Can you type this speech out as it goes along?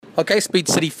Okay, Speed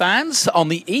City fans, on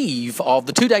the eve of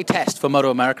the two-day test for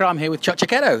MotoAmerica, I'm here with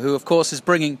Giacchetto, who, of course, is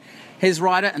bringing his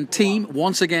rider and team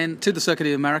once again to the Circuit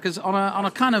of the Americas on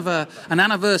a kind of an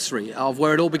anniversary of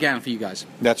where it all began for you guys.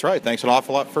 That's right. Thanks an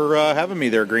awful lot for having me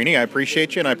there, Greenie. I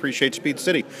appreciate you, and I appreciate Speed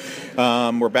City.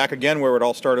 We're back again where it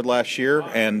all started last year,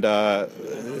 and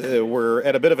we're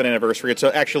at a bit of an anniversary. It's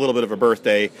actually a little bit of a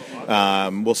birthday.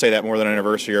 We'll say that more than an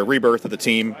anniversary, a rebirth of the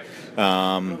team.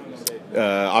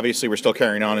 Obviously, we're still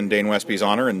carrying on in Dane Westby's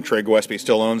honor, and Trig Westby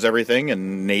still owns everything,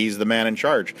 and he's the man in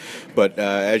charge. But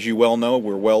as you well know,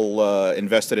 we're well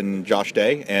invested in Josh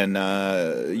Day and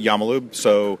Yamalube,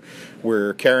 so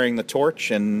we're carrying the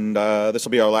torch, and this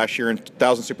will be our last year in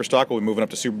 1000 Superstock. We'll be moving up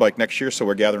to Superbike next year, so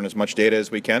we're gathering as much data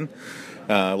as we can.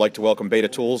 I'd like to welcome Beta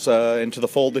Tools into the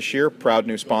fold this year, proud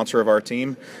new sponsor of our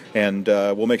team, and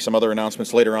we'll make some other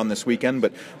announcements later on this weekend.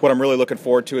 But what I'm really looking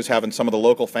forward to is having some of the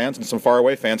local fans and some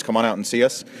faraway fans come on out and see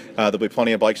us. There'll be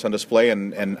plenty of bikes on display,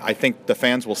 and I think the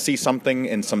fans will see something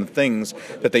and some things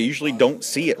that they usually don't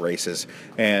see at races,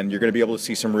 and you're going to be able to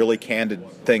see some really candid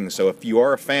things. So if you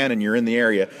are a fan and you're in the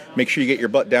area, make sure you get your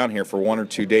butt down here for 1 or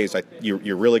 2 days.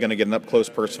 You're really going to get an up-close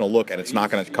personal look, and it's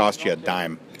not going to cost you a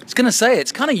dime. I was going to say,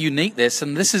 it's kind of unique, this,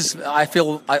 and this is, I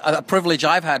feel, a privilege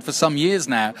I've had for some years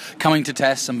now, coming to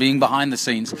tests and being behind the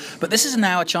scenes. But this is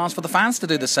now a chance for the fans to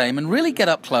do the same and really get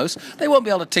up close. They won't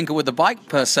be able to tinker with the bike,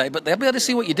 per se, but they'll be able to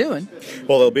see what you're doing.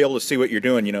 Well, they'll be able to see what you're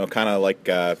doing, kind of like,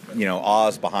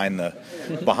 Oz behind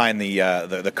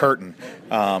the curtain.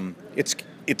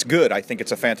 It's good. I think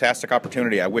it's a fantastic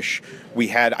opportunity. I wish we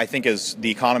had, I think as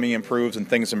the economy improves and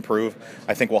things improve,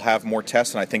 I think we'll have more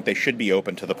tests, and I think they should be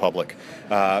open to the public.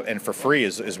 And for free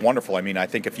is wonderful. I mean, I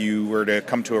think if you were to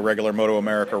come to a regular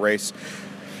MotoAmerica race,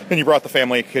 and you brought the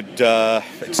family,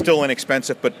 it's still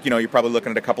inexpensive, but you're probably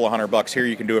looking at a couple of $100 here.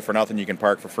 You can do it for nothing. You can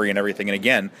park for free and everything. And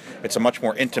again, it's a much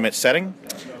more intimate setting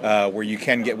where you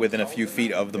can get within a few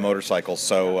feet of the motorcycles.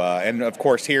 So, and of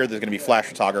course, here there's going to be flash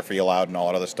photography allowed and all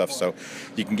that other stuff. So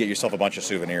you can get yourself a bunch of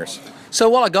souvenirs. So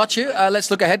while I got you, let's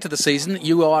look ahead to the season.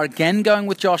 You are again going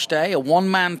with Josh Day, a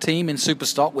one-man team in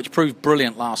Superstock, which proved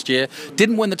brilliant last year.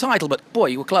 Didn't win the title, but boy,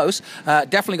 you were close.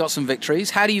 Definitely got some victories.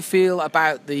 How do you feel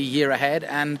about the year ahead,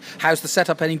 and how's the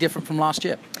setup any different from last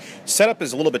year? Setup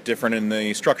is a little bit different in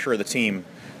the structure of the team.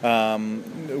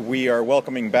 We are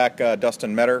welcoming back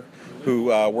Dustin Metter, who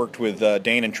worked with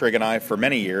Dane and Trig and I for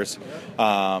many years.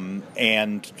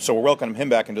 And so we're welcoming him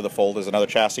back into the fold as another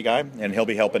chassis guy, and he'll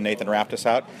be helping Nathan Raftis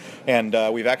out. And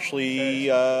we've actually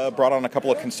brought on a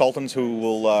couple of consultants who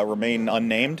will remain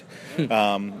unnamed.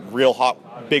 Real hot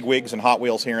bigwigs and Hot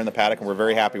Wheels here in the paddock, and we're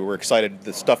very happy. We're excited.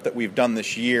 The stuff that we've done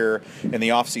this year in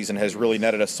the off-season has really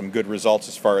netted us some good results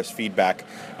as far as feedback.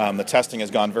 The testing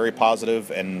has gone very positive,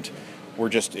 and we're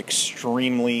just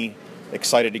extremely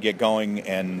excited to get going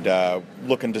and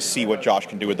looking to see what Josh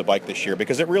can do with the bike this year,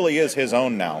 because it really is his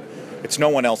own now. It's no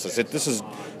one else's. This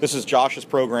is Josh's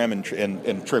program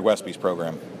and Trig Westby's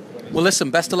program. Well,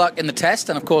 listen, best of luck in the test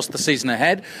and, of course, the season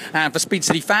ahead. And for Speed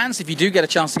City fans, if you do get a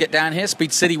chance to get down here,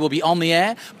 Speed City will be on the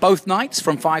air both nights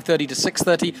from 5:30 to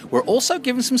 6:30. We're also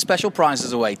giving some special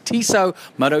prizes away. Tissot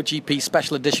MotoGP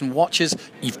Special Edition watches.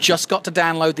 You've just got to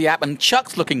download the app, and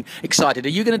Chuck's looking excited. Are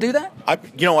you going to do that? I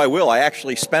will. I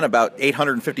actually spent about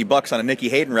 $850 on a Nicky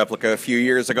Hayden replica a few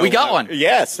years ago. We got one.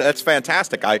 Yes, that's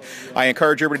fantastic. I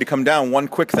encourage everybody to come down. One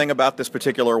quick thing about this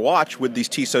particular watch with these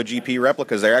Tissot GP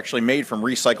replicas, they're actually made from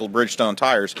recycled Bridgestone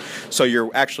tires, so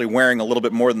you're actually wearing a little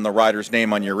bit more than the rider's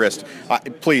name on your wrist.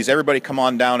 Please, everybody come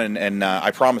on down, and I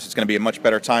promise it's going to be a much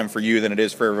better time for you than it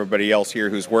is for everybody else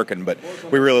here who's working, but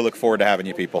we really look forward to having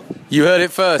you people. You heard it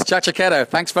first. Giacchetto,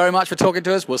 thanks very much for talking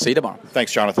to us. We'll see you tomorrow.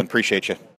 Thanks, Jonathan. Appreciate you.